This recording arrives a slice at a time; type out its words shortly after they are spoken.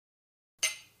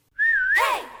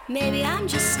Maybe I'm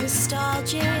just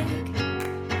nostalgic,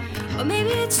 or maybe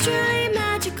it's truly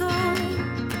magical.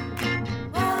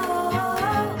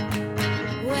 Oh,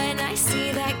 when I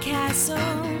see that castle,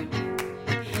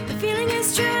 the feeling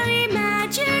is truly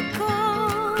magical.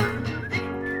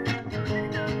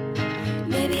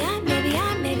 Maybe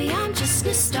I'm just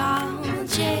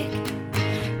nostalgic.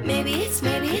 Maybe it's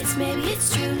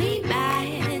truly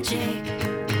magic.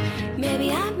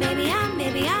 Maybe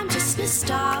I'm just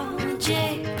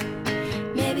nostalgic.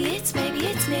 Maybe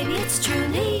it's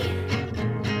truly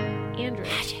Andrew,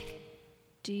 magic.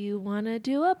 do you want to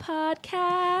do a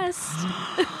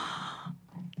podcast?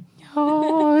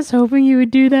 Oh, I was hoping you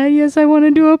would do that. Yes, I want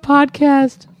to do a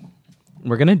podcast.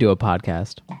 We're going to do a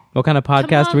podcast. What kind of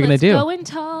podcast are we going to do? Go and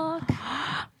talk.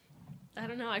 I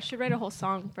don't know. I should write a whole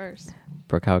song first.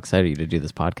 Brooke, how excited are you to do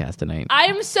this podcast tonight? I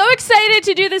am so excited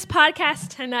to do this podcast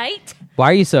tonight Why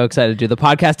are you so excited to do the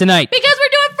podcast tonight? because we're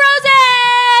doing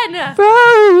Frozen.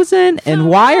 Frozen! And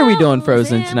why are we doing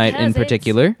Frozen tonight in Because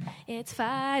particular? It's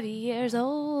 5 years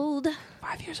old.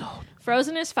 5 years old.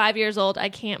 Frozen is 5 years old. I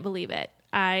can't believe it.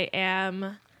 I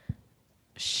am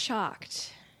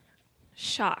shocked.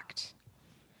 Shocked.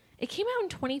 It came out in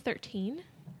 2013.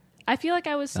 I feel like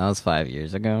I was That was 5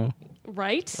 years ago.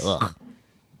 right. Ugh.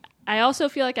 I also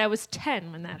feel like I was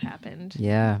 10 when that happened.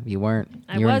 Yeah, you weren't.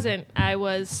 I You were wasn't. I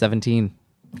was 17.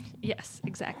 Yes,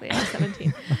 exactly. I was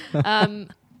 17.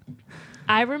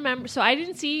 I remember. So I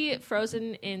didn't see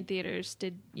Frozen in theaters.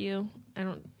 Did you? I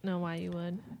don't know why you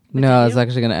would. But No, did I was you?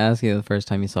 actually going to ask you the first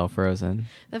time you saw Frozen.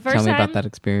 The first Tell me time, about that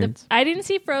experience. I didn't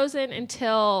see Frozen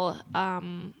until. I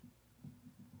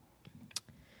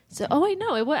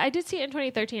did see it in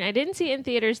 2013. I didn't see it in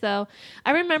theaters though.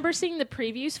 I remember seeing the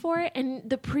previews for it, and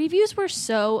the previews were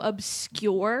so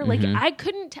obscure. Like I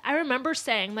remember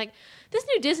saying like, this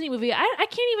new Disney movie, I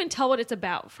can't even tell what it's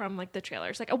about from like the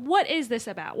trailers. Like, what is this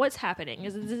about? What's happening?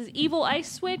 Is this evil ice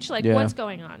switch? Like, Yeah. what's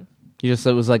going on? You just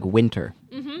said it was like winter.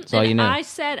 That's all And you know. I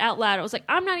said out loud, I was like,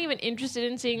 I'm not even interested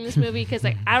in seeing this movie because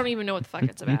like I don't even know what the fuck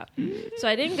it's about. So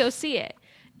I didn't go see it.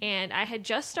 And I had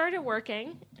just started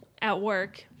working at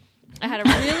work. I had a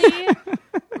really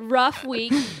rough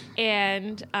week,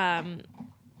 and my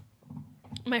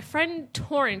friend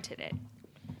torrented it.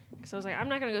 So I was like, I'm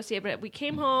not going to go see it. But we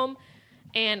came home,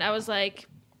 and I was like,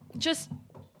 just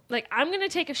like, I'm going to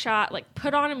take a shot, like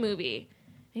put on a movie.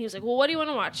 And he was like, well, what do you want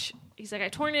to watch? He's like, I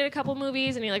torrented a couple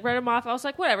movies, and he like read them off. I was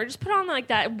like, whatever, just put on like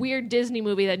that weird Disney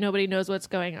movie that nobody knows what's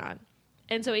going on.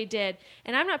 And so he did,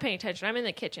 and I'm not paying attention. I'm in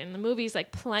the kitchen. The movie's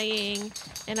like playing,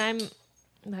 and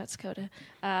that's Coda.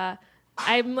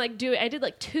 I'm like I did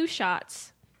like 2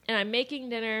 shots, and I'm making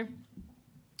dinner,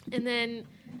 and then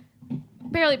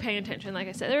barely paying attention. Like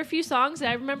I said, there were a few songs that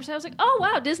I remember. So I was like, oh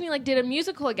wow, Disney like did a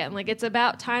musical again. Like it's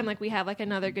about time. Like we have like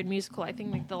another good musical. I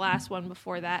think like the last one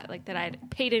before that, like that I'd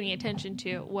paid any attention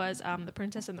to was The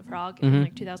Princess and the Frog in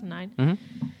like 2009. So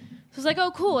I was like,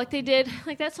 oh cool. Like they did,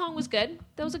 like that song was good.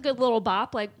 That was a good little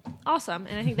bop. Like awesome.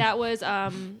 And I think that was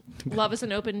Love is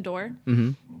an Open Door.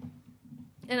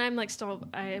 And I'm like,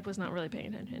 I was not really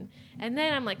paying attention. And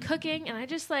then I'm like cooking, and I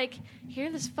just like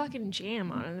hear this fucking jam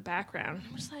on in the background.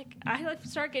 I'm just like, I like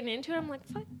start getting into it. I'm like,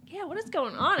 fuck yeah, what is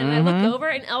going on? And I look over,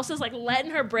 and Elsa's like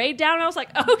letting her braid down. And I was like,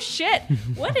 oh shit,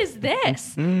 what is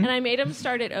this? And I made him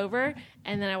start it over,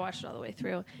 and then I watched it all the way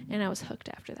through, and I was hooked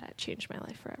after that. It changed my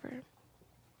life forever.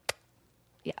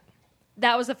 Yeah,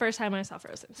 that was the first time I saw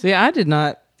Frozen. See, I did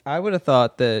not. I would have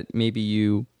thought that maybe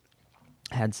you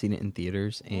had seen it in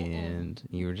theaters and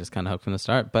you were just kind of hooked from the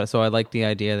start. But so I like the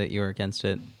idea that you were against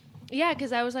it. Yeah,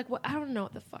 because I was like, well, I don't know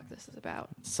what the fuck this is about.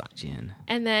 Sucked you in.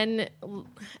 And then,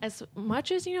 as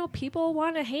much as, people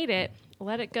want to hate it,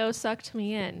 Let It Go sucked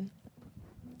me in.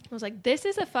 I was like, this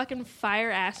is a fucking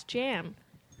fire-ass jam.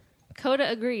 Coda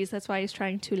agrees. That's why he's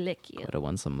trying to lick you. Coda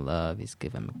wants some love. He's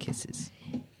giving him kisses.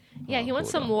 Yeah, he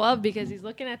wants Coda. some love because he's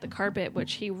looking at the carpet,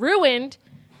 which he ruined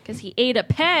because he ate a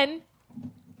pen.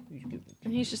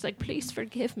 And he's just like, please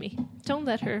forgive me. Don't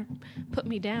let her put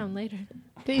me down later.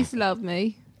 Please love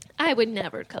me. I would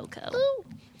never, Coco.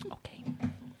 Okay.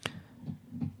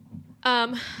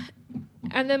 And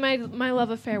then my love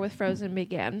affair with Frozen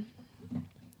began.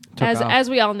 As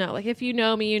we all know, like if you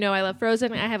know me, you know I love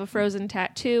Frozen. I have a Frozen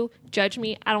tattoo. Judge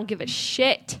me, I don't give a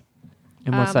shit.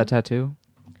 And what's that tattoo?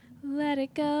 Let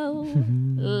it go,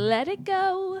 let it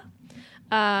go.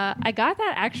 I got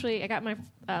my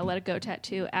Let It Go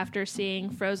tattoo after seeing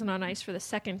Frozen on Ice for the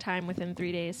second time within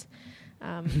 3 days.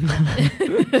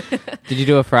 Did you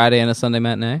do a Friday and a Sunday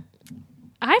matinee?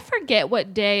 I forget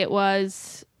what day it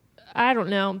was. I don't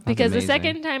know because the amazing.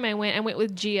 second time I went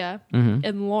with Gia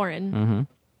and Lauren.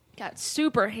 got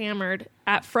super hammered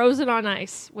at Frozen on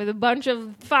Ice with a bunch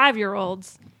of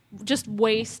 5-year-olds, just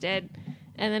wasted,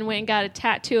 and then went and got a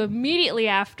tattoo immediately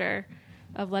after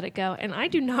of Let It Go. And I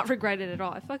do not regret it at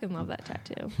all. I fucking love that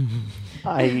tattoo.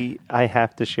 I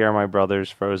have to share my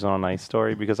brother's Frozen on Ice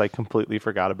story because I completely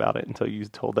forgot about it until you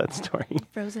told that story.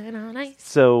 Frozen on Ice.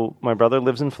 So my brother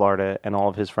lives in Florida, and all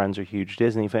of his friends are huge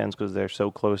Disney fans because they're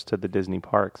so close to the Disney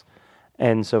parks.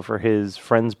 And so for his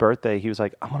friend's birthday, he was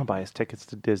like, I'm going to buy us tickets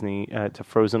to Disney, to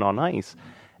Frozen on Ice.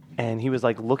 And he was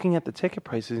like looking at the ticket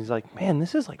prices. He's like, man,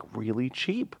 this is like really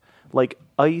cheap. Like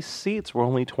ice seats were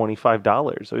only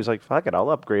 $25. So he's like, fuck it, I'll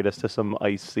upgrade us to some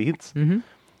ice seats. Mm-hmm.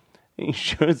 And he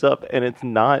shows up, and it's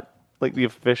not like the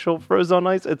official Frozen on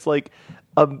Ice. It's like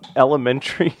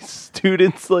elementary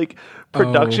students like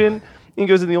production. He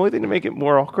goes, and the only thing to make it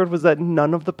more awkward was that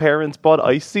none of the parents bought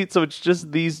ice seats, so it's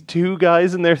just these two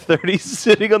guys in their 30s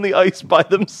sitting on the ice by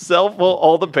themselves while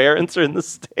all the parents are in the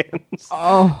stands.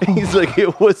 Oh. And he's like,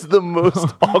 it was the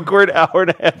most awkward hour and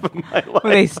a half of my life.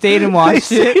 Well, they stayed and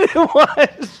watched it. Stayed and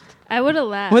watched. I would have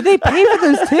laughed. What they pay for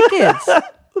those tickets?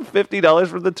 $50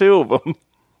 for the two of them.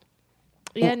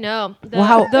 Yeah, no.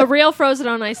 Wow. The real Frozen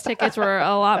on Ice tickets were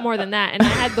a lot more than that, and I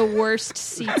had the worst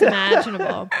seats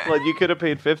imaginable. Well, you could have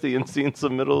paid $50 and seen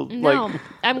some middle, No, like,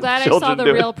 I'm glad I children saw the do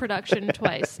it. real production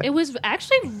twice. It was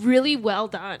actually really well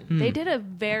done. They did a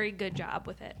very good job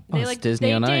with it. They it's Disney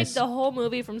they on did Ice. the whole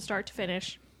movie from start to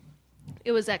finish.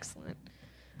 It was excellent.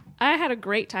 I had a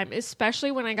great time,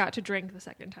 especially when I got to drink the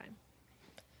second time.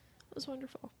 It was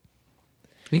wonderful.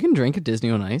 You can drink at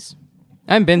Disney on Ice.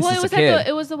 I haven't been Well, since it was a kid. at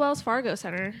it was the Wells Fargo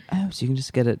Center. Oh, so you can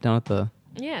just get it down at the...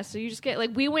 Yeah, so you just get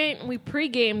we went and we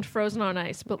pre-gamed Frozen on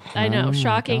Ice, but I know, Oh my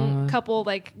shocking God. couple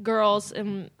girls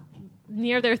in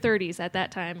near their 30s at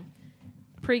that time,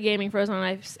 pre-gaming Frozen on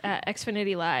Ice at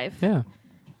Xfinity Live. Yeah.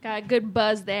 Got a good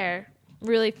buzz there.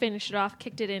 Really finished it off,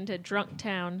 kicked it into Drunk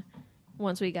Town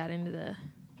once we got into the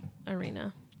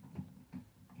arena.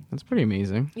 That's pretty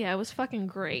amazing. Yeah, it was fucking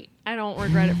great. I don't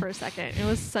regret it for a second. It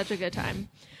was such a good time.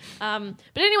 But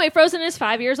anyway, Frozen is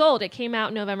 5 years old. It came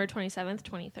out November 27th,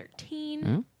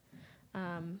 2013.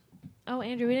 Oh,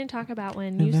 Andrew, we didn't talk about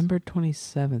when November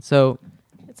 27th. So,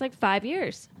 it's like 5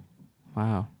 years.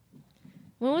 wow.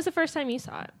 When was the first time you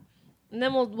saw it? And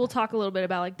then we'll talk a little bit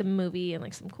about like the movie and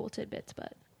like some cool tidbits.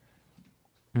 But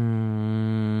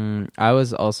I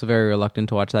was also very reluctant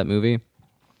to watch that movie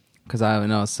because I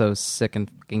was so sick and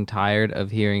fucking tired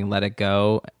of hearing Let It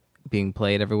Go being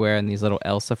played everywhere and these little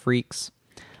Elsa freaks.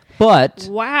 But...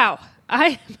 wow,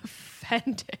 I am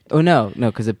offended. Oh, no,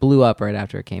 because it blew up right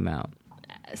after it came out.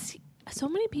 So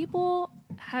many people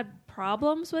had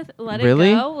problems with Let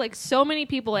Really? It Go. Like so many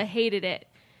people hated it,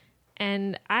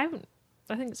 and I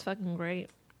think it's fucking great.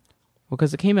 Well,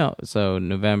 because it came out, so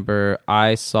November,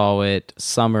 I saw it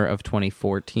summer of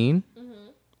 2014.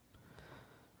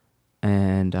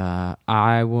 And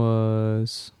I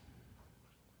was...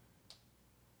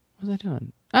 What was I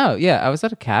doing? Oh, yeah, I was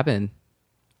at a cabin.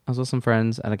 I was with some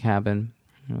friends at a cabin.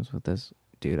 I was with this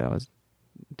dude I was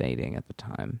dating at the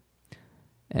time.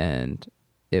 And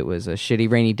it was a shitty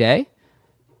rainy day,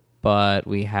 but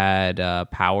we had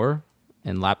power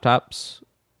and laptops,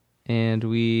 and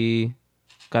we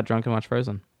got drunk and watched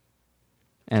Frozen.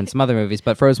 And some other movies,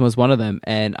 but Frozen was one of them,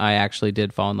 and I actually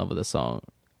did fall in love with the song,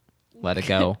 Let It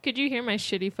Go. Could you hear my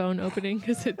shitty phone opening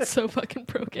because it's so fucking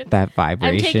broken? That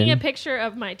vibration. I'm taking a picture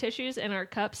of my tissues and our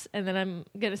cups, and then I'm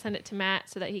gonna send it to Matt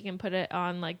so that he can put it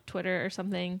on like Twitter or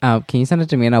something. Can you send it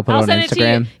to me and I'll put I'll it on send it to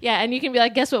Instagram? you. Yeah, and you can be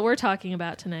like, guess what we're talking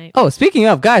about tonight? Oh, speaking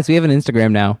of, guys, we have an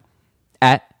Instagram now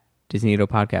at Disneydo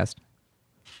Podcast.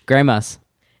 Graham us.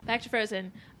 Back to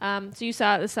Frozen. So you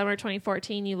saw it this summer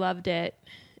 2014. You loved it.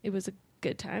 It was a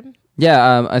good time.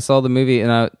 Yeah, I saw the movie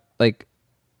and I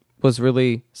was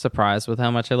really surprised with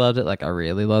how much I loved it. Like, I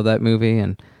really love that movie,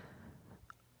 and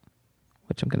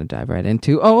which I'm going to dive right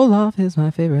into. Olaf is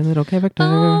my favorite little character.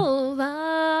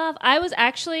 Olaf. I was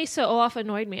actually, so Olaf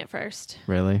annoyed me at first.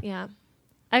 Really? Yeah.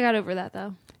 I got over that,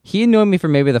 though. He annoyed me for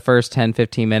maybe the first 10,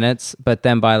 15 minutes, but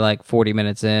then by like 40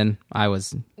 minutes in, I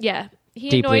was... Yeah. He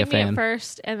Deeply annoyed a me fan. at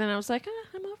first, and then I was like,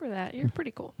 I'm over that. You're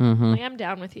pretty cool. Mm-hmm. Like, I'm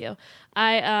down with you.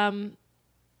 I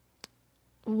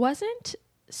wasn't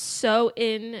so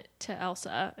into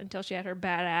Elsa until she had her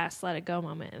badass Let It Go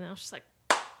moment, and I was just like,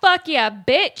 fuck yeah,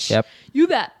 bitch. Yep. You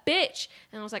that bitch.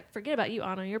 And I was like, forget about you,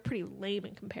 Anna. You're pretty lame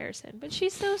in comparison. But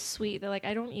she's so sweet that like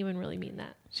I don't even really mean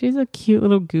that. She's a cute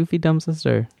little goofy dumb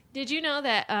sister. Did you know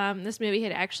that this movie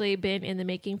had actually been in the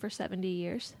making for 70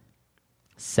 years?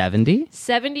 70?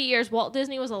 70 years. Walt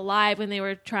Disney was alive when they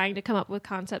were trying to come up with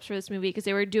concepts for this movie because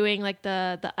they were doing like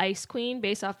the Ice Queen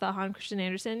based off the Hans Christian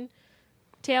Andersen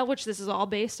tale, which this is all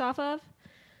based off of.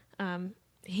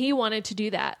 he wanted to do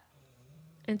that.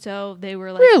 And so they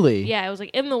were like, Really? Yeah, it was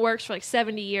like in the works for like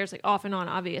 70 years, like off and on,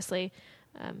 obviously.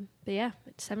 But yeah,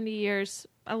 it's 70 years,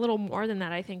 a little more than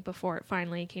that, I think, before it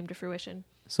finally came to fruition.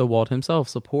 So Walt himself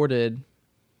supported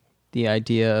the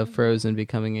idea of Frozen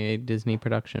becoming a Disney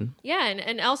production. Yeah,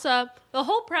 and Elsa, the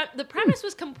whole the premise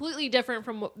was completely different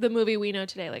from the movie we know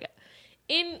today. Like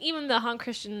in even the Hans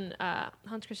Christian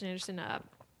Andersen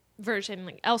version,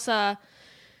 like Elsa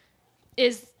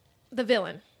is the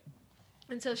villain.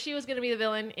 And so she was going to be the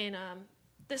villain in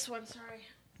this one. Sorry,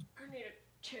 I need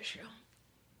a tissue.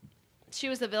 She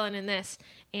was the villain in this,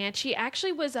 and she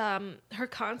actually was her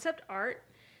concept art.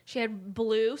 She had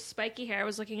blue spiky hair. I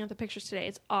was looking at the pictures today.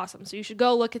 It's awesome. So you should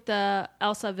go look at the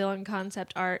Elsa villain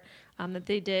concept art that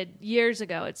they did years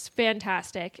ago. It's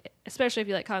fantastic, especially if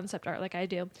you like concept art like I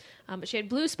do. But she had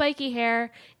blue spiky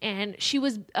hair, and she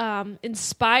was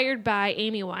inspired by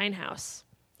Amy Winehouse.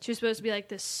 She was supposed to be like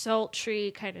this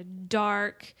sultry, kind of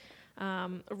dark,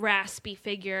 raspy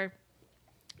figure,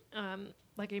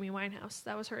 like Amy Winehouse.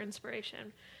 That was her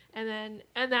inspiration, and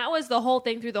that was the whole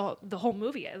thing through the whole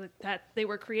movie that they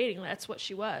were creating. That's what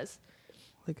she was.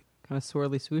 Like kind of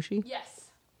swirly swooshy?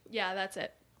 Yes. Yeah, that's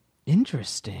it.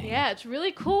 Interesting. Yeah, it's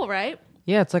really cool, right?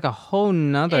 Yeah, it's like a whole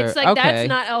nother... It's like okay. that's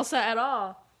not Elsa at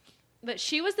all. But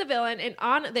she was the villain, and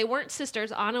Anna, they weren't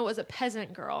sisters. Anna was a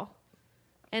peasant girl.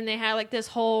 And they had like this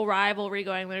whole rivalry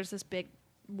going. There's this big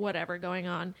whatever going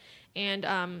on.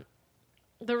 And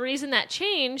the reason that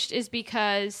changed is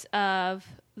because of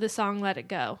the song Let It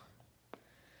Go.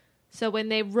 So when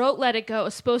they wrote Let It Go, it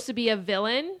was supposed to be a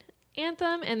villain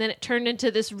anthem, and then it turned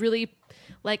into this really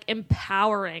like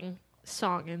empowering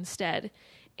song instead.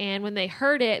 And when they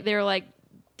heard it, they were like,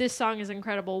 this song is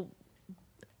incredible,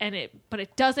 but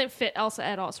it doesn't fit Elsa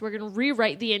at all. So we're going to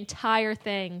rewrite the entire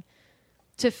thing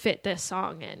to fit this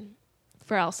song in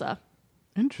for Elsa.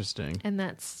 Interesting. And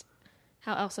that's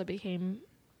how Elsa became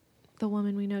the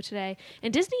woman we know today.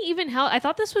 And Disney even held, I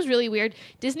thought this was really weird,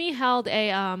 Disney held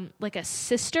a like a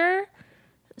sister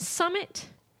summit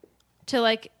to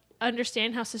like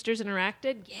understand how sisters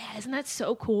interacted. Yeah, isn't that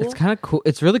so cool? It's kind of cool.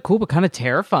 It's really cool, but kind of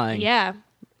terrifying. Yeah.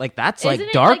 Like that's Isn't like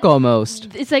it, dark like,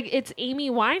 almost. It's like it's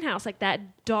Amy Winehouse, like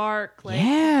that dark, like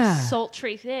Yeah.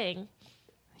 sultry thing.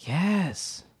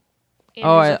 Yes.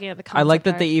 Andrew's looking at the I like concept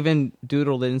that art. they even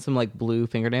doodled in some like blue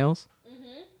fingernails.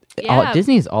 Yeah. Oh,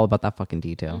 Disney is all about that fucking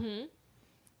detail.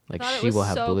 Like Thought it she was will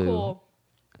have so blue. Cool.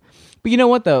 But you know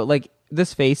what though? Like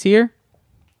this face here,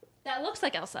 That looks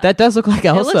like Elsa. that does look like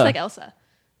Elsa. It looks like Elsa.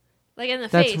 Like in the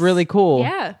face. That's really cool.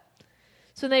 Yeah.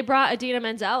 So they brought Idina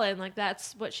Menzel in, like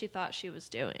that's what she thought she was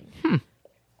doing.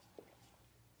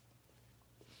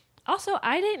 Also,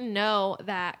 I didn't know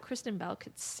that Kristen Bell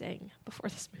could sing before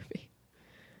this movie.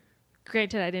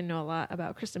 Granted, I didn't know a lot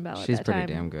about Kristen Bell at She's that pretty time.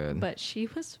 damn good. But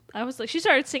I was like, she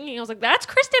started singing. I was like, that's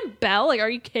Kristen Bell? Like, are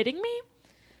you kidding me?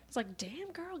 I was like,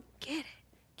 damn, girl, get it.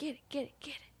 Get it, get it,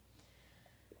 get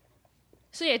it.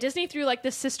 So yeah, Disney threw like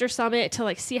this sister summit to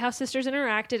like see how sisters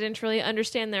interacted and to really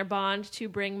understand their bond, to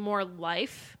bring more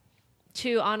life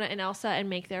to Anna and Elsa and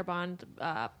make their bond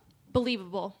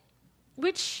believable,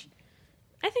 which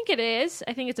I think it is.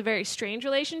 I think it's a very strange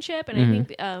relationship, and I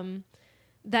think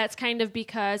that's kind of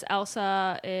because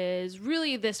Elsa is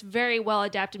really this very well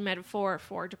adapted metaphor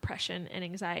for depression and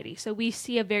anxiety. So we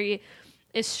see a very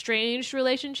estranged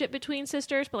relationship between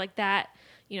sisters, but like that,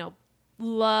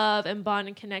 love and bond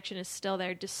and connection is still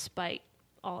there despite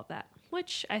all of that,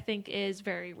 which I think is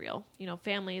very real.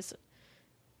 Families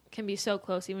can be so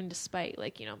close even despite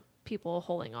people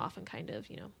holding off and kind of,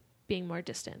 being more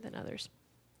distant than others.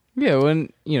 Yeah,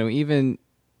 when even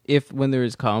if when there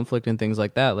is conflict and things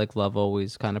like that, like love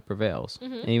always kind of prevails.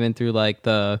 And even through like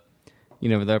the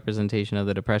the representation of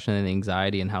the depression and the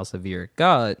anxiety and how severe it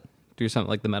got through something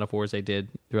like the metaphors they did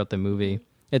throughout the movie.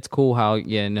 It's cool how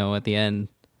at the end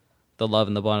the love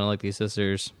and the bond of like these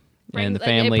sisters and the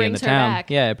family and the town. Back.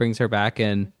 Yeah, it brings her back,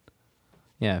 and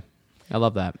yeah, I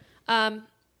love that.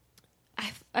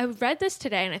 I read this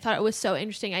today and I thought it was so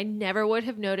interesting. I never would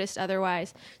have noticed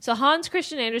otherwise. So Hans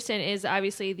Christian Andersen is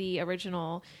obviously the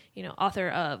original, author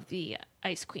of the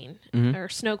Ice Queen or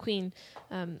Snow Queen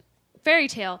fairy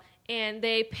tale, and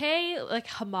they pay like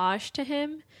homage to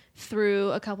him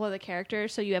through a couple of the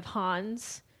characters. So you have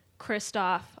Hans,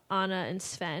 Kristoff, Anna, and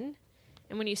Sven.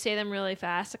 And when you say them really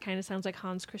fast, it kind of sounds like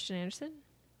Hans Christian Andersen.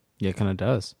 Yeah, it kind of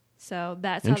does. So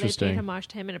that's how they Interesting. paid homage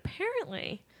to him. And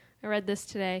apparently, I read this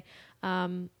today,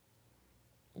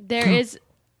 there is...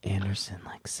 Anderson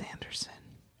like Sanderson.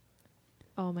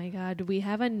 Oh my God, do we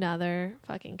have another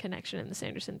fucking connection in the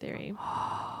Sanderson theory?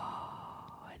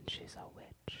 Oh, and she's a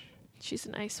witch. She's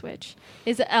a nice witch.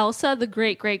 Is Elsa the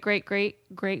great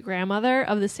grandmother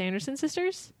of the Sanderson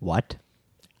sisters? What?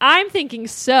 I'm thinking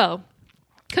so.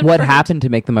 What Confirmed. happened to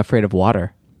make them afraid of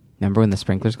water? Remember when the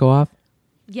sprinklers go off?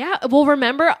 Yeah. Well,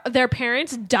 remember their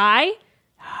parents die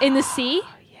in the sea?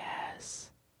 Yes.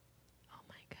 Oh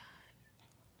my god.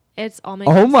 It's all my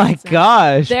Oh my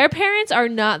gosh. Their parents are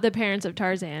not the parents of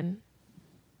Tarzan.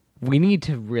 We need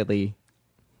to really...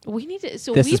 We need to.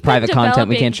 So This we've is private been content.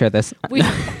 We developing- can't share this. We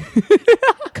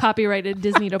copyrighted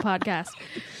Disney to podcast.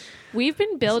 We've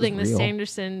been building the real.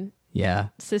 Sanderson Yeah.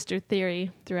 sister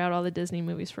theory throughout all the Disney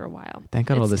movies for a while. Thank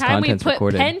God all It's this time content's we put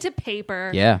recorded. pen to paper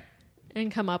Yeah.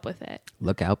 and come up with it.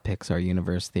 Look out, Pixar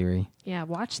Universe Theory. Yeah,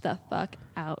 watch the fuck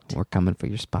out. We're coming for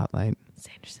your spotlight.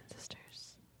 Sanderson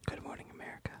sisters. Good morning,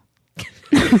 America.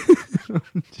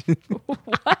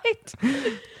 What?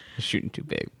 Shooting too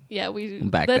big. Yeah, we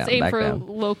Back let's down, aim back for down.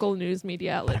 local news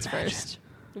media outlets imagine. first.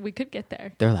 We could get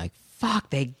there. They're like, fuck,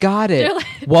 they got it. They're like,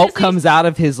 Walt Disney's- comes out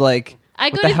of his, like, I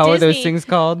what go the to hell are those Disney things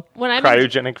called? when I'm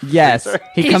Cryogenic Yes. freezer.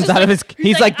 He He's comes just out of like- his...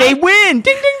 He's like, like, they I- win!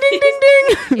 Ding, ding, ding,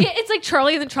 ding, ding! It's like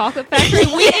Charlie and the Chocolate Factory.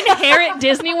 We inherit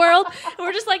Disney World, and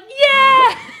we're just like,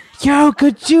 yeah. Yo,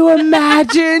 could you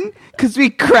imagine? Because we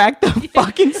cracked the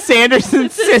fucking Sanderson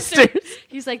sisters.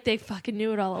 He's like, they fucking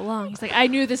knew it all along. He's like, I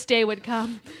knew this day would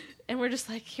come. And we're just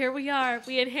like, here we are.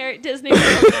 We inherit Disney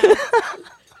World now.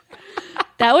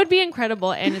 That would be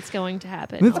incredible, and it's going to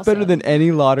happen. That's also. better than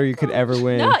any lottery you could ever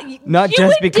win. No, Not you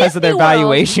just win because of their Disney World.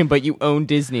 valuation, but you own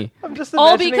Disney. I'm just All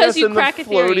imagining because us you in crack the a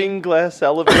theory. floating glass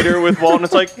elevator with Walt, and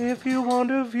it's like, if you want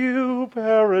to view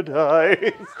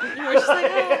paradise. We're just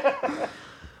like, oh.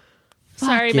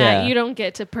 Sorry, Fuck Matt, yeah. you don't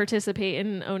get to participate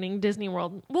in owning Disney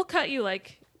World. We'll cut you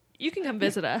you can come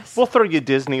visit us. We'll throw you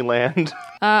Disneyland.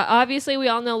 Obviously, we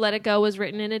all know Let It Go was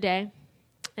written in a day.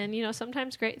 And,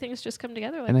 sometimes great things just come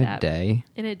together like In a that. day.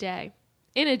 In a day.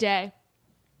 In a day.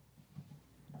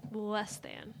 Less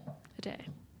than a day.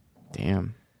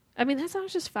 Damn. I mean, that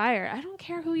song's just fire. I don't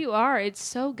care who you are. It's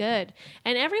so good.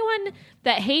 And everyone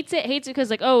that hates it because,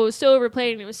 like, oh, it was so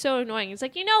overplayed and it was so annoying. It's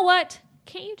like, you know what?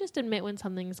 Can't you just admit when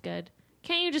something's good?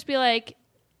 Can't you just be like,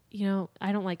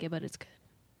 I don't like it, but it's good.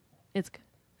 It's good.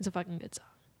 It's a fucking good song.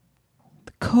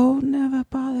 The cold never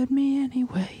bothered me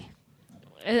anyway.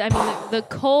 I mean, the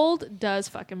cold does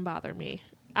fucking bother me.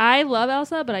 I love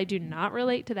Elsa, but I do not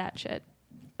relate to that shit.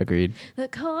 Agreed. The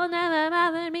cold never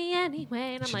bothered me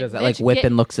anyway. And I'm She like, does that, bitch, like, whip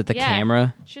and looks at the yeah.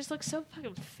 camera. She just looks so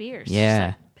fucking fierce.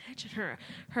 Yeah. She's like, bitch, and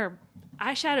her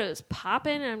eyeshadow is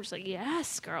popping, and I'm just like,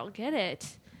 yes, girl, get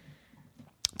it.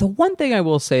 The one thing I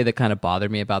will say that kind of bothered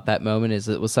me about that moment is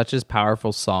it was such a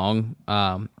powerful song,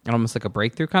 and almost like a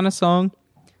breakthrough kind of song.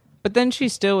 But then she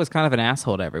still was kind of an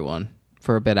asshole to everyone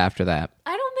for a bit after that.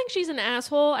 I don't think she's an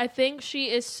asshole. I think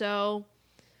she is so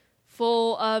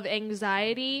full of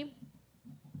anxiety.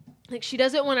 Like, she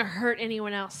doesn't want to hurt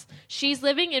anyone else. She's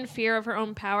living in fear of her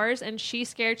own powers, and she's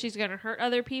scared she's going to hurt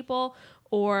other people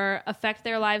or affect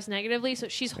their lives negatively. So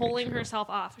she's holding herself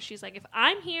off. She's like, if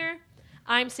I'm here,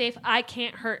 I'm safe. I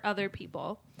can't hurt other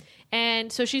people.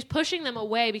 And so she's pushing them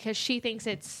away because she thinks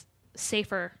it's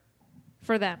safer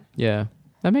for them. Yeah.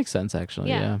 That makes sense, actually.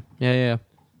 Yeah. Yeah.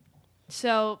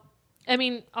 So, I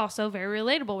mean, also very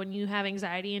relatable when you have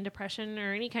anxiety and depression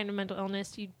or any kind of mental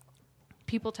illness.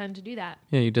 People tend to do that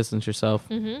Yeah, you distance yourself.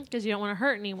 because you don't want to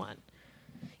hurt anyone.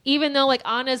 Even though, like,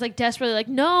 Anna's like desperately like,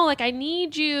 no, like, I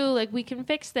need you. Like, we can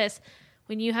fix this.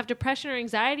 When you have depression or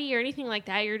anxiety or anything like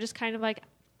that, you're just kind of like,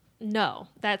 no,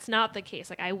 that's not the case.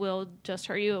 Like, I will just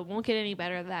hurt you. It won't get any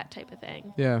better. That type of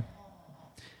thing. Yeah.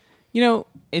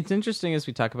 It's interesting as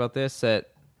we talk about this that,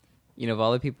 of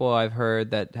all the people I've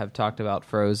heard that have talked about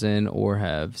Frozen or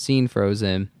have seen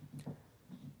Frozen,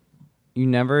 you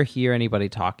never hear anybody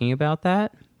talking about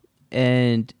that.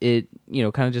 And it,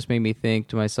 kind of just made me think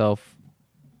to myself,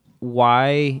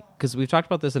 why? Because we've talked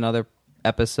about this in other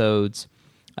episodes,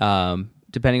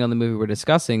 depending on the movie we're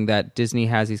discussing, that Disney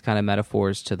has these kind of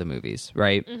metaphors to the movies,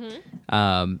 right?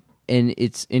 And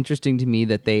it's interesting to me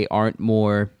that they aren't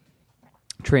more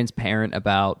transparent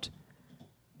about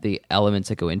the elements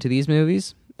that go into these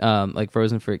movies. Like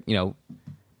Frozen, for it'd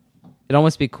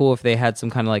almost be cool if they had some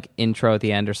kind of like intro at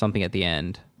the end or something at the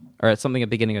end, or at something at the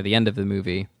beginning or the end of the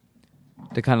movie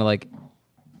to kind of like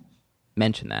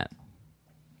mention that.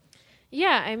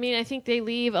 Yeah, I mean, I think they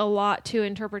leave a lot to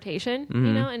interpretation,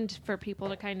 and for people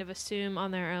to kind of assume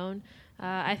on their own.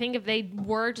 I think if they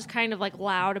were just kind of like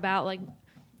loud about like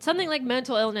something like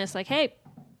mental illness, like, hey,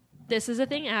 this is a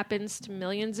thing that happens to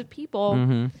millions of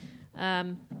people.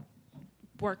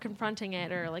 We're confronting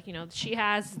it, or like, she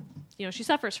has, she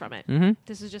suffers from it. Mhm.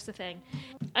 This is just a thing.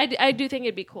 I do think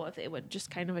it'd be cool if they would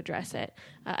just kind of address it.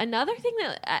 Another thing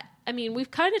that we've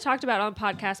kind of talked about on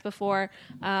podcasts before,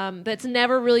 that's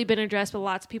never really been addressed, but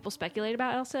lots of people speculate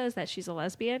about Elsa, is that she's a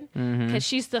lesbian, because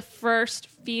she's the first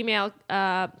female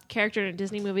character in a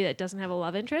Disney movie that doesn't have a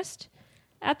love interest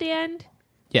at the end.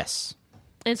 Yes.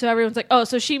 And so everyone's like, oh,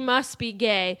 so she must be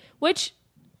gay, which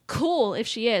cool if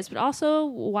she is, but also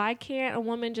why can't a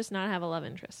woman just not have a love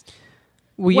interest?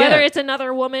 Well, Whether it's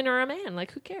another woman or a man,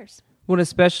 like, who cares? Well,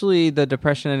 especially the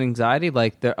depression and anxiety,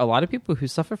 like there are a lot of people who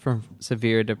suffer from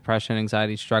severe depression and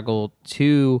anxiety struggle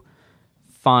to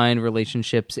find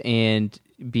relationships and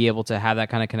be able to have that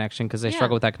kind of connection because they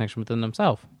struggle with that connection within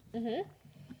themselves. Mm-hmm.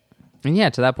 And yeah,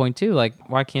 to that point too, like,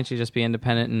 why can't she just be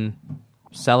independent and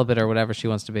celibate or whatever she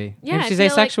wants to be? Yeah, Maybe she's I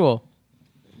feel asexual.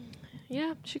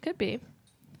 Yeah, she could be.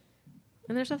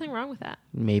 And there's nothing wrong with that.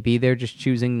 Maybe they're just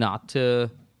choosing not to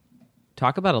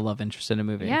talk about a love interest in a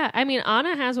movie. Yeah, I mean,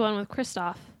 Anna has one with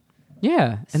Kristoff.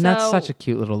 Yeah, and that's So- such a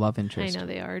cute little love interest. I know,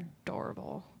 they are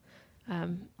adorable.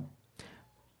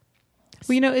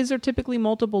 Well, is there typically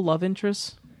multiple love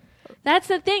interests? That's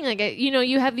the thing. Like,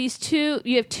 you have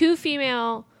two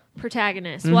female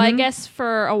protagonists. Well, I guess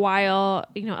for a while,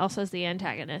 Elsa's the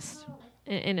antagonist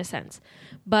in a sense.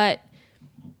 But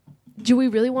do we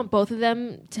really want both of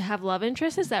them to have love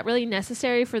interests? Is that really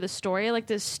necessary for the story? Like,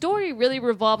 the story really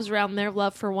revolves around their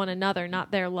love for one another,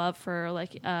 not their love for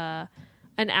like an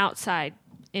outside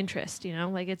interest.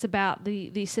 Like, it's about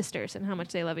the sisters and how much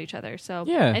they love each other. So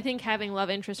Yeah. I think having love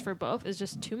interest for both is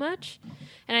just too much.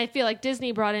 And I feel like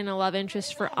Disney brought in a love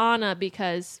interest for Anna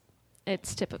because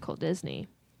it's typical Disney.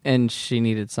 And she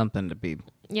needed something to be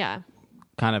Yeah.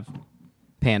 kind of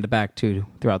panned back to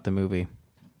throughout the movie.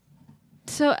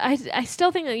 So I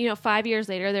still think that 5 years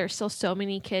later there are still so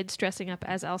many kids dressing up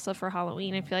as Elsa for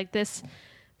Halloween. I feel like this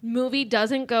movie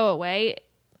doesn't go away.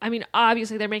 I mean,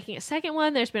 obviously they're making a second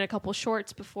one. There's been a couple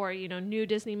shorts before new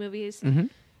Disney movies, and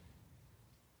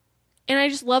I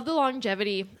just love the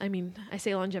longevity. I mean, I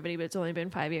say longevity, but it's only been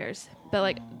 5 years. But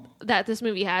like that this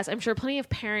movie has, I'm sure plenty of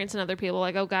parents and other people are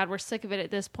like, oh God, we're sick of it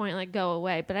at this point. Like, go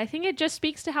away. But I think it just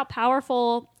speaks to how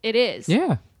powerful it is.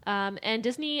 Yeah. And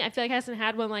Disney, I feel like, hasn't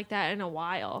had one like that in a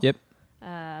while. Yep.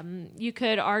 You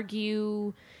could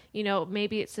argue,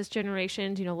 maybe it's this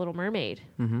generation's, Little Mermaid,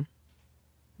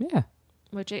 Yeah.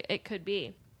 which it could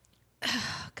be.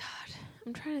 Oh, God.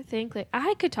 I'm trying to think. Like,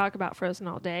 I could talk about Frozen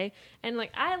all day, and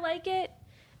like, I like it.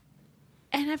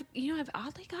 And I've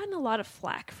oddly gotten a lot of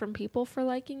flack from people for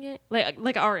liking it,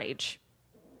 like our age.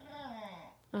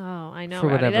 Oh, I know. For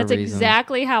Rowdy. whatever That's reasons.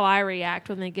 exactly how I react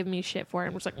when they give me shit for it.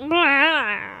 I'm just like,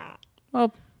 "Blah."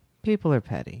 Well, people are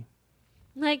petty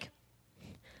Like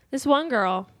this one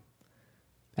girl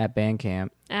at band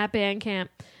camp. at band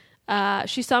camp.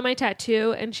 She saw my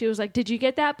tattoo and she was like, "Did you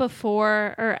get that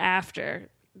before or after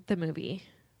the movie?"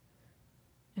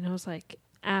 And I was like,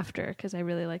 "After," because I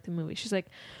really like the movie. She's like,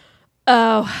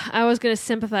 "Oh, I was gonna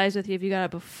sympathize with you if you got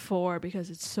it before because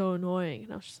it's so annoying."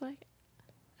 And I was just like,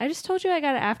 I just told you I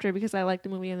got it after because I like the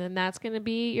movie, and then that's gonna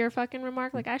be your fucking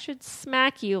remark? Like, I should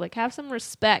smack you. Like, have some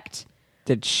respect.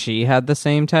 Did she have the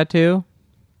same tattoo?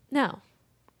 No.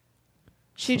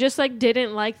 She just like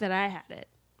didn't like that I had it.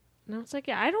 And I was like,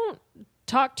 yeah, I don't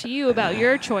talk to you about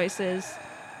your choices.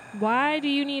 Why do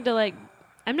you need to like,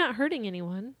 I'm not hurting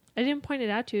anyone. I didn't point it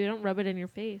out to you. I don't rub it in your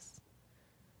face.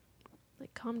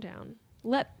 Like, calm down.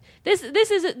 This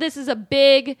is a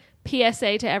big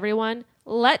PSA to everyone.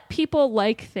 Let people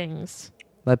like things.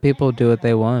 Let people do what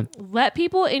they want. Let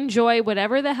people enjoy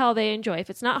whatever the hell they enjoy. If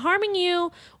it's not harming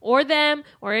you or them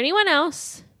or anyone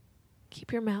else,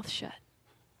 keep your mouth shut.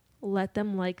 Let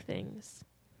them like things.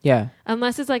 Yeah.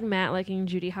 Unless it's like Matt liking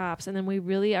Judy Hopps, and then we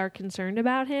really are concerned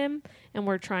about him, and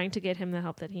we're trying to get him the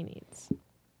help that he needs.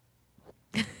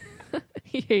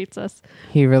 He hates us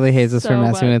He really hates us for So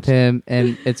messing much. with him,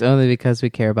 and it's only because we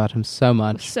care about him so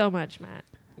much. so much, Matt.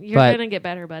 You're But- going to get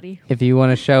better, buddy. If you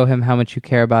want to show him how much you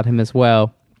care about him as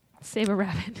well, Save a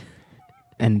rabbit.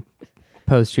 and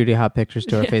post Judy Hop pictures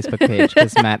to our Facebook page,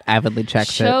 because Matt avidly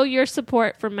checks Show it. your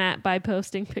support for Matt by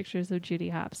posting pictures of Judy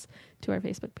Hopps to our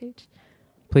Facebook page.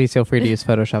 Please feel free to use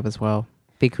Photoshop as well.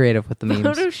 Be creative with the memes.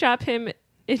 Photoshop him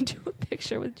into a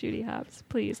picture with Judy Hopps,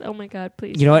 please. Oh my God,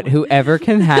 please. You know what? Whoever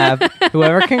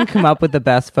can come up with the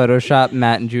best Photoshop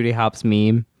Matt and Judy Hopps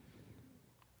meme,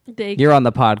 you're on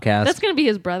the podcast. That's gonna be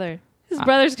his brother. His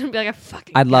brother's gonna be like, a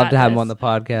fucking. I'd love got to have him this. on the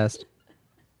podcast.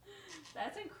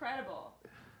 That's incredible.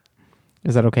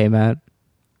 Is that okay, Matt?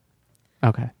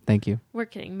 Okay, thank you. We're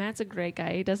kidding. Matt's a great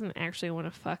guy. He doesn't actually want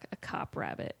to fuck a cop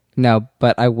rabbit. No,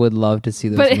 but I would love to see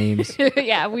those memes.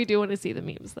 Yeah, we do want to see the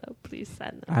memes, though. Please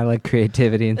send them. I like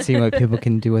creativity and seeing what people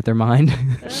can do with their mind.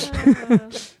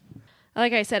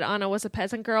 Like I said, Anna was a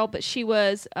peasant girl, but she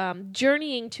was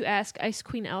journeying to ask Ice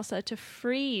Queen Elsa to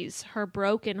freeze her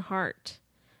broken heart.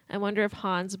 I wonder if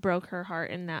Hans broke her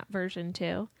heart in that version,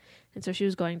 too. And so she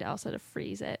was going to Elsa to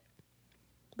freeze it.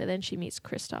 But then she meets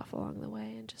Kristoff along the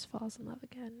way and just falls in love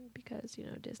again because,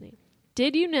 Disney.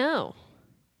 Did you know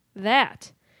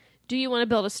that Do You Want to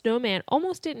Build a Snowman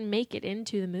almost didn't make it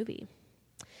into the movie?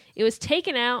 It was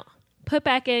taken out, put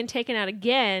back in, taken out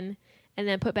again, and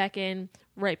then put back in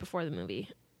right before the movie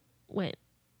went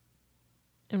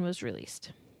and was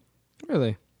released.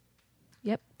 Really?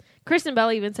 Yep. Kristen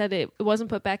Bell even said it wasn't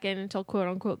put back in until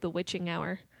quote-unquote the witching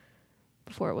hour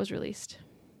before it was released.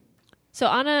 So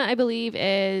Anna, I believe,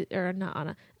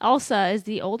 Elsa is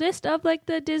the oldest of like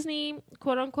the Disney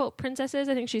quote-unquote princesses.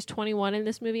 I think she's 21 in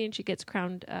this movie and she gets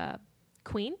crowned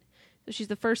queen. So she's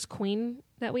the first queen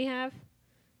that we have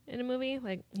in a movie.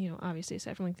 Like, obviously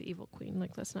aside from like the evil queen.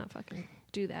 Like, let's not fucking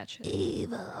do that shit.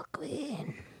 Evil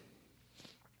queen.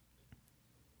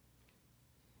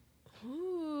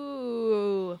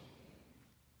 Ooh.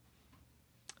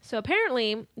 So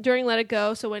apparently during Let It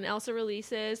Go, so when Elsa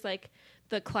releases like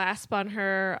the clasp on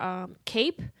her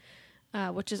cape,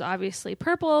 which is obviously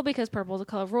purple because purple is the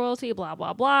color of royalty, blah,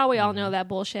 blah, blah. We all know that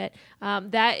bullshit.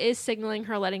 That is signaling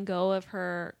her letting go of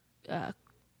her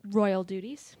royal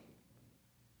duties.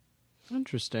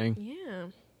 Interesting. Yeah.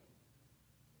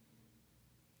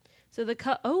 So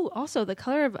also the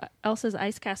color of Elsa's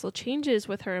ice castle changes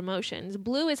with her emotions.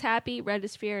 Blue is happy, red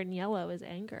is fear, and yellow is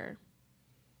anger.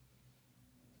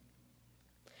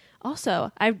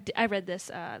 Also, I read this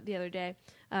the other day.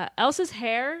 Elsa's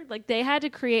hair, like they had to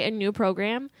create a new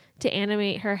program to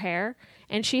animate her hair,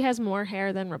 and she has more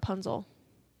hair than Rapunzel.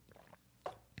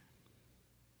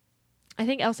 I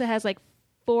think Elsa has like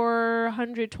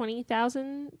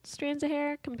 420,000 strands of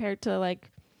hair compared to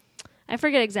like, I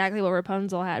forget exactly what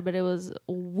Rapunzel had, but it was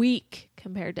weak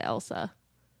compared to Elsa.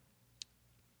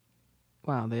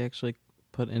 Wow, they actually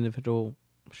put individual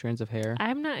strands of hair.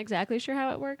 I'm not exactly sure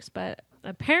how it works, but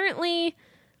apparently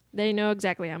they know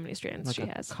exactly how many strands Like she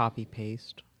a has. copy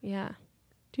paste. Yeah.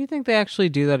 Do you think they actually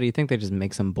do that, or do you think they just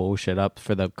make some bullshit up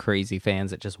for the crazy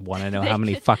fans that just want to know how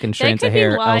many fucking strands of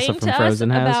hair Elsa from Frozen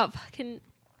has? About fucking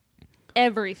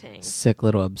everything. Sick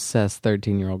little obsessed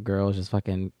 13-year-old girls just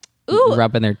fucking Ooh.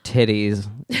 rubbing their titties,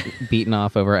 beating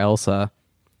off over Elsa.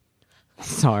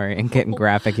 Sorry, and getting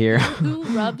graphic here. Who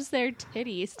rubs their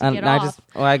titties to get off?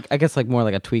 I guess like more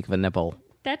like a tweak of a nipple.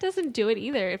 That doesn't do it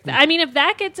either. If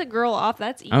that gets a girl off,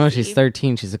 that's easy. I know she's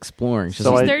 13. She's exploring. She's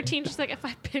 13. She's like, if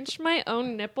I pinch my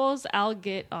own nipples, I'll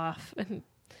get off. And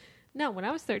no, when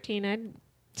I was 13, I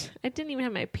didn't even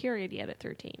have my period yet at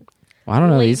 13. Well, I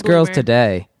don't know. Late These girls bloomer.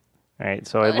 today. All right,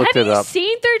 so I looked Have it you up.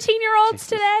 seen 13-year-olds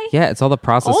today? Yeah, it's all the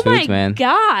processed foods, man. Oh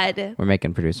my God. We're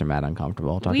making producer Matt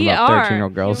uncomfortable talking We about are.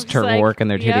 13-year-old girls You're just like, working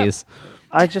their yep. titties.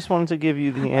 I just wanted to give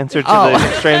you the answer to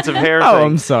the strands of hair Oh, thing.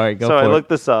 I'm sorry. Go so for I it. looked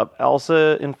this up.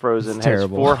 Elsa in Frozen It's has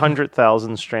terrible.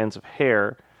 400,000 strands of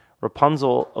hair.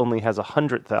 Rapunzel only has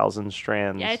 100,000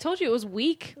 strands. Yeah, I told you it was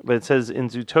weak. But it says in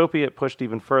Zootopia, it pushed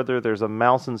even further. There's a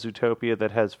mouse in Zootopia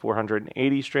that has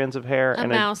 480 strands of hair. A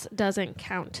mouse doesn't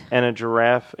count. And a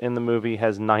giraffe in the movie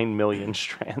has 9 million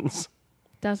strands.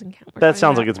 Doesn't count. That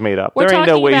sounds like it's made up. We're There ain't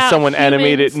no talking way about someone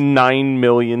animated humans. 9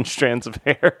 million strands of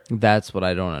hair. That's what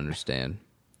I don't understand.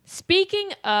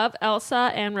 Speaking of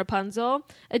Elsa and Rapunzel,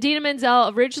 Idina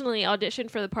Menzel originally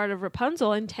auditioned for the part of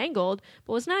Rapunzel in Tangled,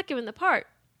 but was not given the part.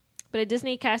 But a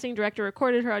Disney casting director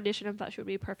recorded her audition and thought she would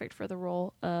be perfect for the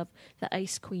role of the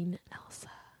Ice Queen Elsa.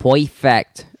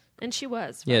 Perfect. And she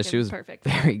was. Yeah, fucking she was perfect.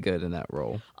 very good in that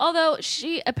role. Although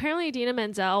she, apparently Idina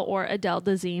Menzel, or Adele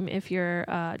Dazeem if you're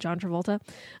John Travolta,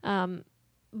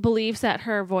 believes that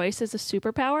her voice is a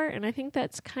superpower, and I think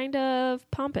that's kind of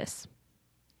pompous.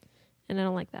 And I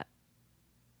don't like that.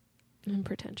 I'm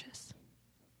pretentious.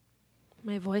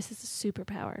 My voice is a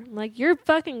superpower. I'm like, you're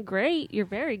fucking great. You're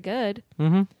very good.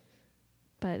 Mm-hmm.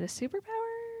 But a superpower?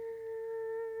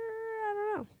 I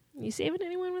don't know. You saving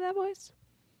anyone with that voice?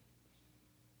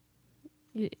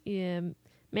 You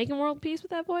making world peace with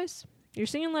that voice? You're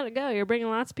singing Let It Go. You're bringing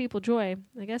lots of people joy.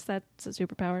 I guess that's a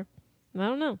superpower. I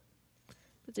don't know.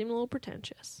 It seemed a little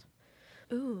pretentious.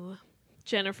 Ooh.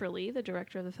 Jennifer Lee, the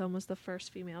director of the film, was the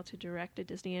first female to direct a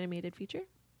Disney animated feature.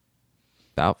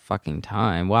 About fucking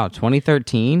time. Wow,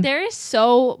 2013? There is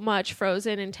so much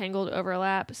Frozen and Tangled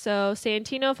overlap. So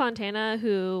Santino Fontana,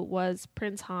 who was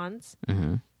Prince Hans,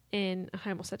 Mm-hmm. I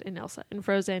almost said in Elsa, in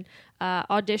Frozen,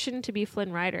 auditioned to be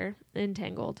Flynn Rider in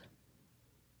Tangled.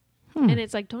 And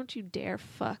it's like, don't you dare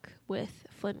fuck with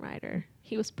Flynn Rider.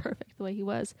 He was perfect the way he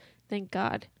was. Thank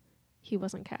God he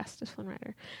wasn't cast as Flynn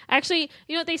Rider. Actually,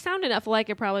 you know, they sound enough alike,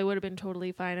 it probably would have been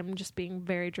totally fine. I'm just being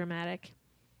very dramatic.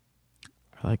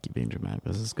 I like you being dramatic.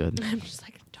 This is good. I'm just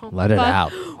like, don't Let it fuck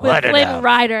out. with Let it Flynn out.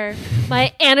 Rider,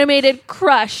 my animated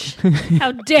crush.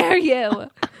 How dare you?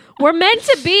 We're meant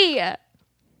to be.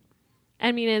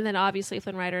 I mean, and then obviously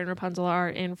Flynn Rider and Rapunzel are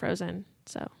in Frozen.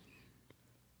 So,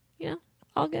 you know,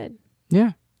 all good.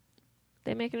 Yeah.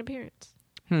 They make an appearance.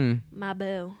 My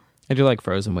boo. I do like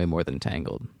Frozen way more than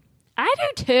Tangled. I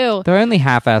do too. Though I only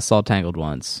half-assed saw Tangled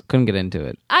once. Couldn't get into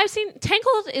it. I've seen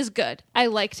Tangled is good. I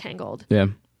like Tangled. Yeah.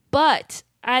 But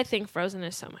I think Frozen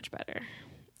is so much better.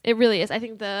 It really is. I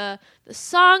think the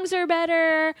songs are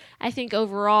better. I think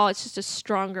overall it's just a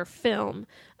stronger film.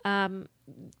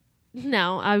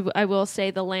 No, I will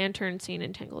say the lantern scene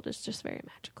in Tangled is just very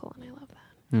magical, and I love that.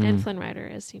 And Flynn Rider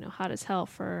is, you know, hot as hell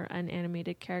for an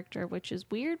animated character, which is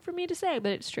weird for me to say,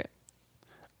 but it's true.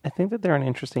 I think that they're an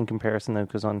interesting comparison though,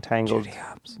 because on Tangled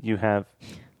you have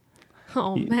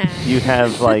Oh man, you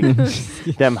have like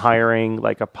them hiring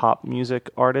like a pop music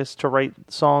artist to write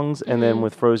songs, and then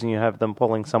with Frozen you have them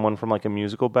pulling someone from like a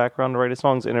musical background to write the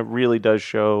songs, and it really does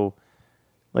show.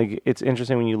 Like, it's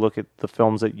interesting when you look at the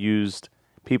films that used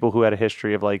people who had a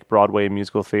history of like Broadway and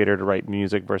musical theater to write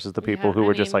music versus the people Yeah, who I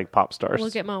were just mean, like pop stars.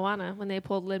 look at Moana when they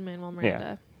pulled Lin-Manuel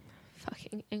Miranda.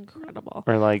 Fucking incredible.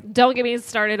 Or like, Don't get me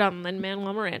started on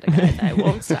Lin-Manuel Miranda, guys. I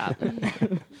won't stop.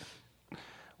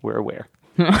 we're aware.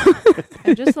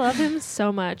 I just love him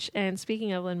so much. And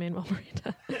speaking of Lin-Manuel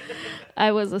Miranda,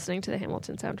 I was listening to the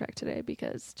Hamilton soundtrack today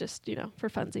because just, you know, for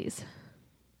funsies.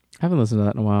 I haven't listened to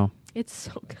that in a while. It's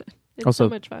so good. It's Also, so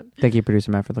much fun. Thank you,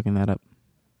 producer Matt, for looking that up.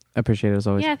 I appreciate it as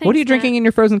always. Yeah, what are you thanks, drinking Matt. in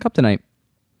your Frozen cup tonight?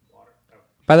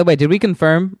 By the way, did we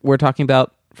confirm we're talking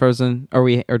about Frozen? Are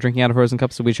we drinking out of Frozen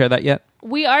cups? Did we share that yet?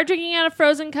 We are drinking out of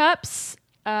Frozen cups.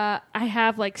 I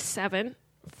have like 7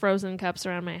 Frozen cups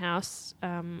around my house.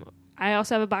 I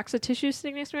also have a box of tissues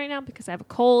sitting next to me right now because I have a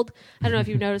cold. I don't know if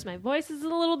you've noticed my voice is a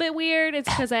little bit weird. It's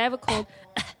because I have a cold.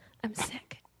 I'm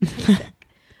sick.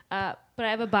 But I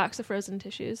have a box of frozen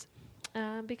tissues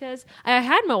because I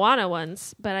had Moana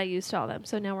ones, but I used all them.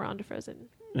 So now we're on to Frozen.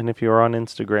 And if you're on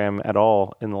Instagram at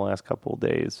all in the last couple of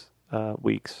days,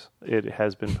 weeks, it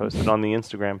has been posted on the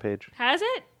Instagram page. Has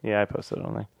it? Yeah, I posted it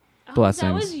on there. Oh, Blessings.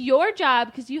 that was your job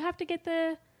because you have to get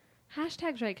the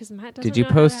hashtags right because Matt doesn't Did you know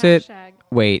how to post it? hashtag.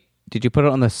 Wait, did you put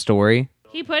it on the story?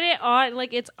 He put it on,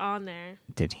 like it's on there.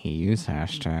 Did he use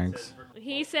hashtags?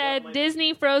 He said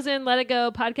Disney, Frozen, Let It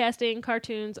Go, podcasting,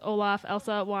 cartoons, Olaf,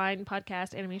 Elsa, wine,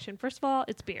 podcast, animation. First of all,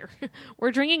 it's beer.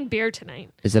 We're drinking beer tonight.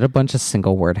 Is it a bunch of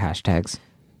single word hashtags?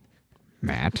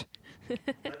 Matt.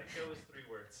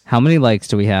 How many likes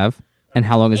do we have? And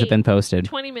how long has it 8. been posted?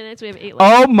 20 minutes. We have 8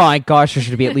 likes. Oh my gosh, there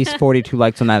should be at least 42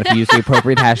 likes on that if you use the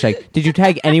appropriate hashtag. Did you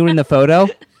tag anyone in the photo?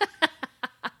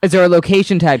 Is there a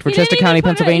location tag for He didn't Chester even County, put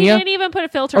Pennsylvania? he didn't even put a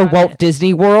filter Or on Walt it.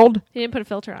 Disney World? He didn't put a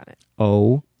filter on it.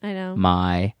 Oh I know.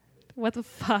 my. What the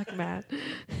fuck, Matt?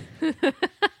 You-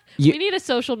 We need a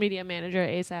social media manager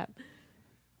ASAP.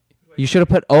 You should have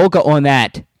put Olga on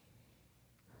that.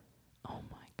 Oh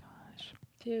my gosh.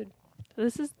 Dude,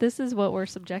 this is what we're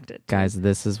subjected to. Guys,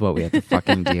 this is what we have to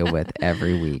fucking deal with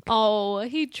every week. Oh,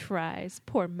 he tries.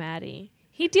 Poor Maddie.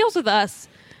 He deals with us.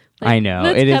 I know.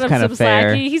 let's It is cut him kind of some slack.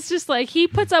 fair. He's just like, he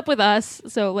puts up with us,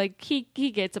 so like he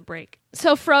gets a break.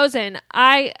 So Frozen,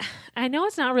 I know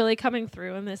it's not really coming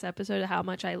through in this episode how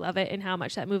much I love it and how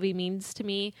much that movie means to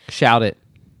me. Shout it.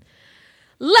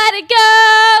 Let it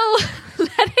go.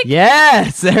 Let it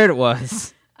Yes, there it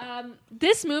was.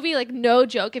 This movie, like, no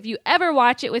joke, if you ever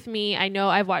watch it with me, I know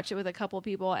I've watched it with a couple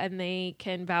people and they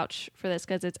can vouch for this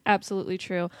because it's absolutely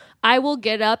true. I will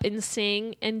get up and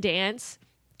sing and dance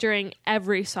during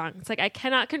every song. It's like I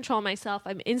cannot control myself.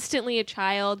 I'm instantly a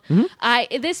child.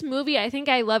 This movie, I think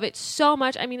I love it so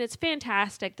much. I mean, it's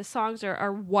fantastic. The songs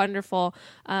are wonderful.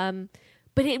 But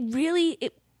it really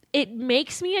it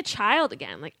makes me a child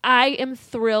again. Like, I am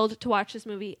thrilled to watch this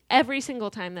movie every single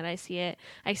time that I see it.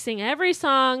 I sing every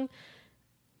song,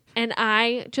 and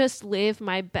I just live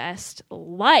my best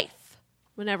life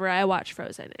whenever I watch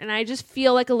Frozen. And I just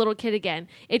feel like a little kid again.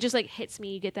 It just, like, hits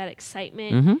me. You get that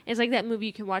excitement. It's like that movie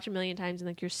you can watch a million times, and,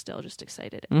 like, you're still just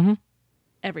excited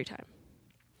every time.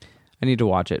 I need to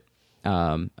watch it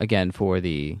again for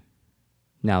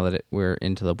now that we're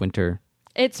into the winter.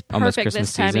 It's Almost perfect Christmas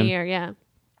this time season. of year, yeah.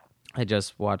 I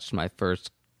just watched my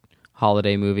first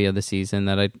holiday movie of the season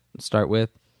that I start with,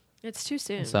 It's too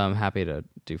soon. so I'm happy to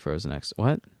do Frozen next.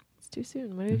 What? It's too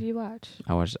soon. What did you watch?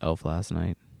 I watched Elf last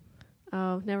night.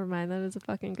 Oh, never mind. That is a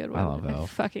fucking good one. I love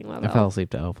Elf. fucking love I Elf. fell asleep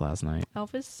to Elf last night.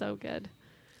 Elf is so good.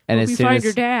 And Hope as you soon find as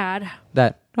your dad.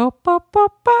 that,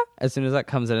 as soon as that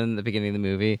comes in the beginning of the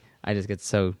movie, I just get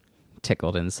so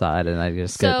tickled inside, and I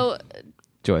just So get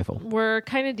joyful. we're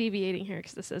kind of deviating here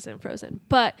because this isn't Frozen.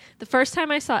 But the first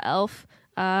time I saw Elf,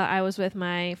 I was with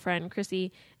my friend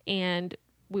Chrissy, and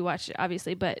we watched it,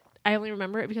 obviously, but I only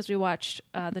remember it because we watched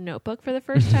The Notebook for the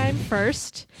first time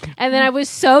first. And then I was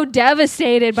so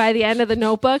devastated by the end of The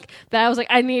Notebook that I was like,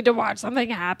 I need to watch something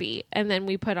happy. And then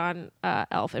we put on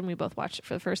Elf, and we both watched it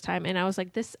for the first time. And I was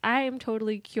like, I am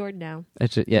totally cured now.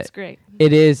 It's just, yeah, It's great.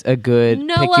 it is a good pick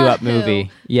you Noah up who?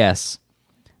 movie. Yes,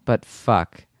 but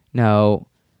fuck no.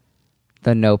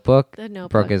 The Notebook. The Notebook.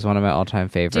 Brooke is one of my all-time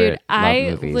favorite Dude, love I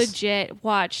movies. legit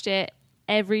watched it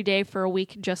every day for a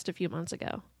week just a few months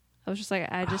ago. I was just like,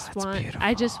 I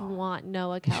just want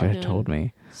Noah You should Calhoun have told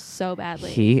me. so badly.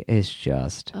 He is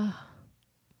just.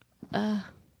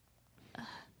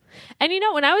 And you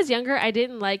know, when I was younger, I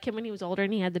didn't like him when he was older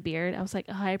and he had the beard. I was like,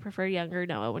 oh, I prefer younger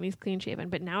Noah when he's clean shaven.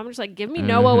 But now I'm just like, give me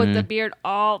Noah with the beard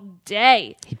all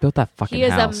day. He built that fucking He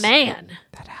is house. a man.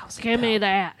 That house. he Give me built.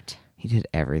 that. He did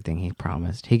everything he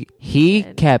promised. He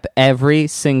kept every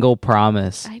single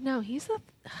promise. I know he's a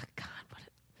God.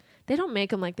 They don't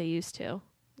make him like they used to,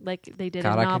 like they did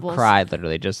God, in I novels. could cry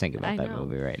literally just thinking I about that know.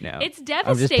 movie right now. It's I'm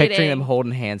devastating. just picturing them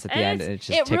holding hands at the end, and it's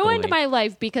just it ruined tickling. my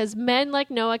life because men like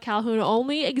Noah Calhoun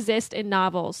only exist in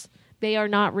novels. They are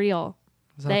not real.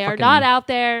 Is that They are fucking- not out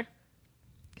there.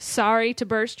 Sorry to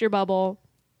burst your bubble.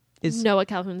 Is- Noah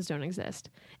Calhouns don't exist.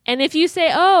 And if you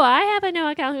say, "Oh, I have a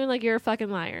Noah Calhoun," like you're a fucking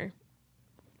liar.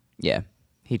 Yeah,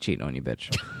 he cheated on you,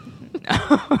 bitch.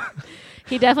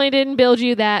 He definitely didn't build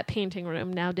you that painting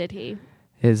room. Now did he?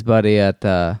 His buddy at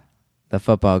the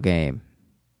football game.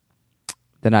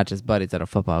 They're not just buddies at a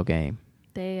football game.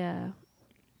 They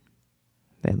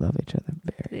They love each other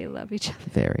very, they love each other.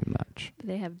 very much.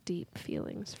 They have deep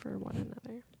feelings for one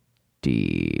another.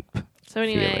 Deep So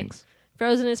anyway, feelings.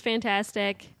 Frozen is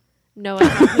fantastic. Noah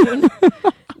Calhoun.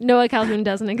 Noah Calhoun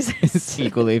doesn't exist. It's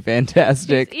equally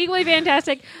fantastic. It's equally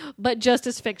fantastic, but just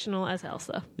as fictional as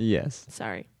Elsa. Yes.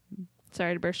 Sorry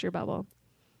to burst your bubble.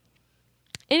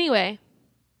 Anyway,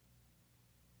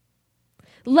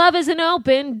 love is an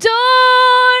open door.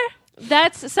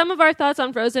 That's some of our thoughts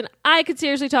on Frozen. I could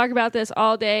seriously talk about this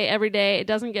all day, every day. It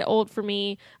doesn't get old for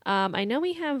me. I know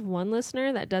we have one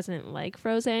listener that doesn't like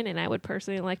Frozen, and I would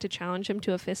personally like to challenge him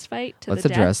to a fist fight to Let's the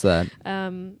death. address that.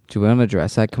 Do we want to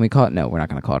address that? Can we call it? No, we're not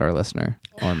going to call it our listener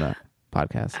on the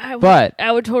podcast.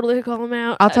 I would totally call him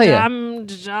out. I'll tell you.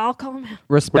 I'll call him out.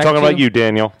 Respect We're talking about you,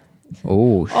 Daniel.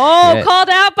 Oh, Oh, shit. called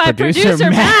out by producer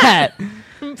Matt.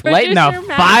 Lighting a Producer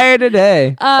Matt. fire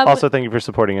today. Also, thank you for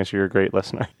supporting us. You're a great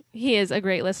listener. He is a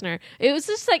great listener. It was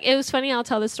just like, it was funny. I'll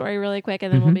tell this story really quick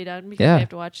and then we'll be done because Yeah. we have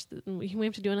to watch, we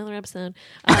have to do another episode.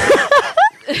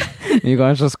 You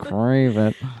guys just crave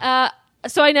it.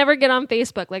 So I never get on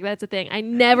Facebook. Like, that's the thing. I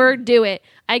never do it.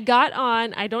 I got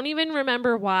on, I don't even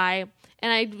remember why.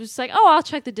 And I was like, oh, I'll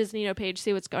check the Disney page,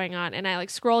 see what's going on. And I like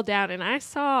scrolled down and I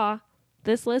saw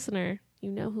this listener. You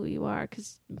know who you are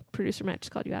because producer Matt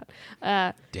just called you out.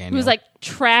 Who Daniel. was like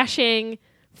trashing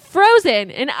Frozen.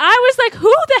 And I was like,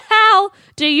 who the hell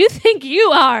do you think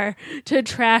you are to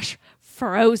trash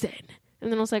Frozen?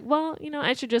 And then I was like, well, you know,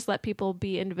 I should just let people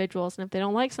be individuals. And if they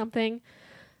don't like something,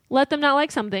 let them not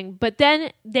like something. But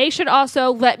then they should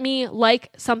also let me like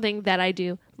something that I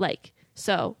do like.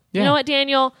 So, you Yeah. know what,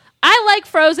 Daniel? I like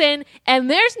Frozen,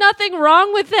 and there's nothing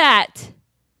wrong with that.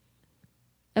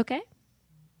 Okay?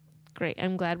 Great.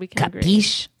 I'm glad we can agree.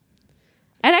 Capiche?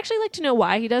 I'd actually like to know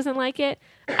why he doesn't like it.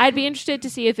 I'd be interested to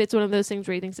see if it's one of those things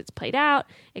where he thinks it's played out,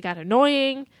 it got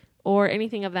annoying, or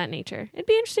anything of that nature. It'd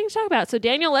be interesting to talk about. So,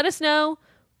 Daniel, let us know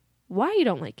why you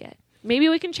don't like it. Maybe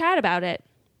we can chat about it.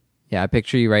 Yeah, I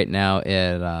picture you right now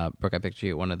at Brooke. I picture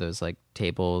you at one of those like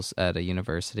tables at a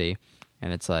university,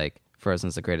 and it's like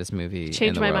Frozen's the greatest movie. Change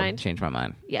in the my world. mind. Change my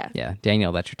mind. Yeah. Yeah,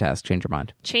 Daniel, that's your task. Change your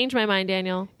mind. Change my mind,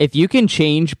 Daniel. If you can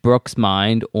change Brooke's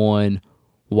mind on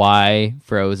why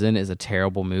Frozen is a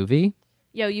terrible movie,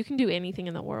 Yo, you can do anything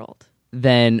in the world.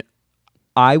 then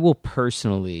I will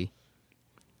personally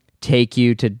take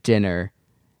you to dinner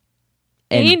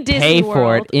and In Disney pay for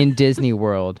World. it in Disney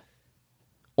World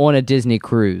on a Disney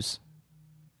cruise.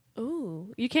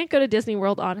 Ooh. You can't go to Disney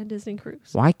World on a Disney cruise.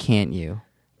 Why can't you?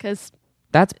 Because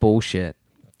That's bullshit.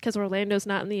 Orlando's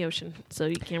not in the ocean. So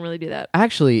you can't really do that.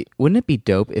 Actually, wouldn't it be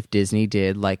dope if Disney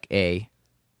did like a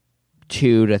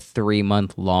 2 to 3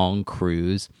 month long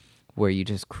cruise where you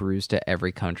just cruise to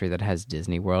every country that has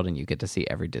Disney World and you get to see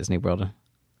every Disney World?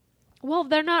 Well,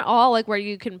 they're not all like where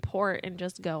you can port and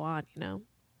just go on, you know?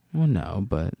 Well, no,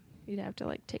 but You'd have to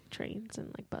like take trains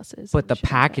and like buses. but and the shit like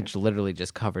package that. literally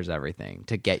just covers everything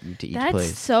to get you to each That's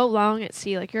place. so long at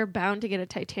sea. Like you're bound to get a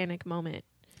Titanic moment.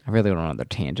 I really don't know another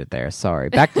tangent there. Sorry.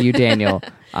 Back to you, Daniel.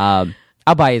 I'll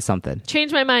buy you something.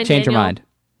 Change my mind. Change your Daniel. mind.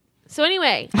 So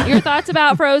anyway, your thoughts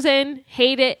about Frozen?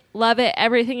 Hate it, love it,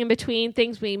 everything in between.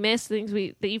 Things we missed, things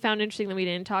that you found interesting that we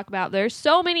didn't talk about. There's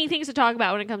so many things to talk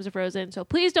about when it comes to Frozen. So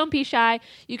please don't be shy.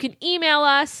 You can email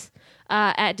us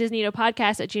at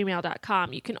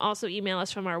disneytopodcast@gmail.com. You can also email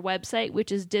us from our website, which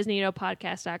is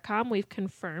disneytopodcast.com. We've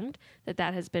confirmed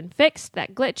that has been fixed,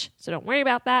 that glitch, so don't worry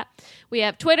about that. We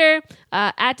have Twitter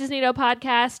at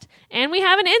disneytopodcast, and we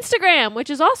have an Instagram, which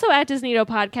is also at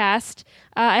disneytopodcast.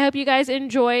 I hope you guys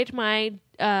enjoyed my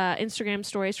Instagram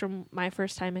stories from my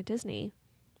first time at Disney.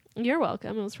 You're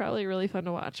welcome. It was probably really fun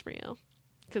to watch for you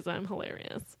because I'm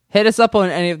hilarious. Hit us up on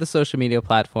any of the social media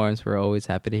platforms. We're always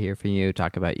happy to hear from you,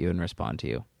 talk about you, and respond to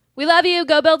you. We love you.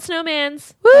 Go build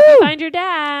snowmans. Woo! Hope you find your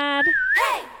dad.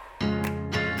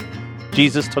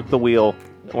 Jesus took the wheel,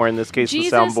 or in this case,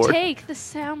 Jesus, the soundboard. take the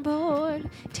soundboard.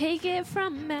 Take it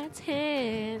from Matt's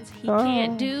hands. He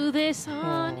can't do this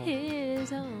on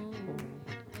his own.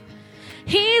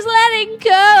 He's letting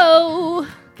go,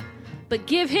 but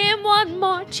give him one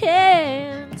more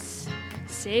chance.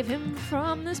 Save him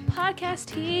from this podcast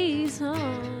he's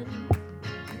on.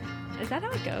 Is that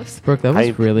how it goes? Brooke, that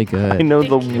was really good. I know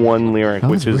the Thank you. one lyric,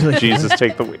 That which was is really Jesus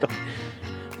take the wheel.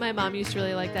 My mom used to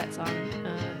really like that song,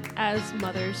 as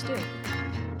mothers do.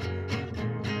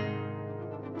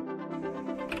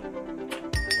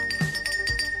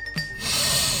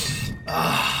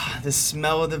 The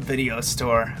smell of the video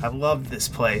store. I love this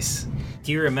place.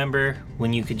 Do you remember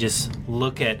when you could just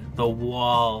look at the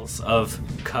walls of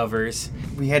covers?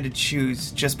 We had to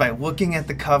choose just by looking at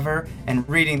the cover and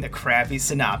reading the crappy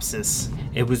synopsis.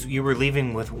 You were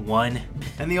leaving with one.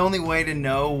 And the only way to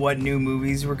know what new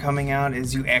movies were coming out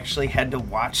is you actually had to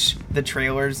watch the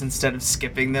trailers instead of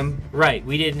skipping them. Right,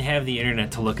 we didn't have the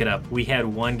internet to look it up. We had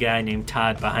one guy named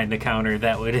Todd behind the counter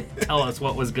that would tell us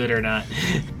what was good or not.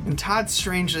 And Todd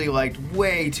strangely liked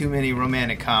way too many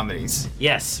romantic comedies.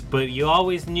 Yes, but you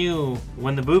always knew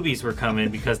when the boobies were coming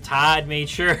because Todd made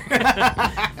sure.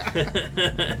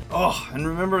 Oh, and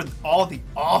remember all the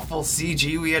awful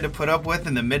CG we had to put up with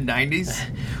in the mid-90s?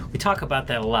 We talk about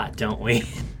that a lot, don't we?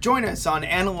 Join us on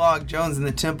Analog Jones and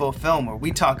the Tempo of Film, where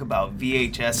we talk about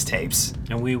VHS tapes.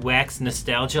 And we wax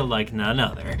nostalgia like none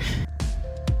other.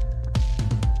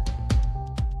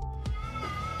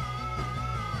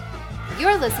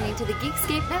 You're listening to the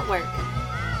Geekscape Network.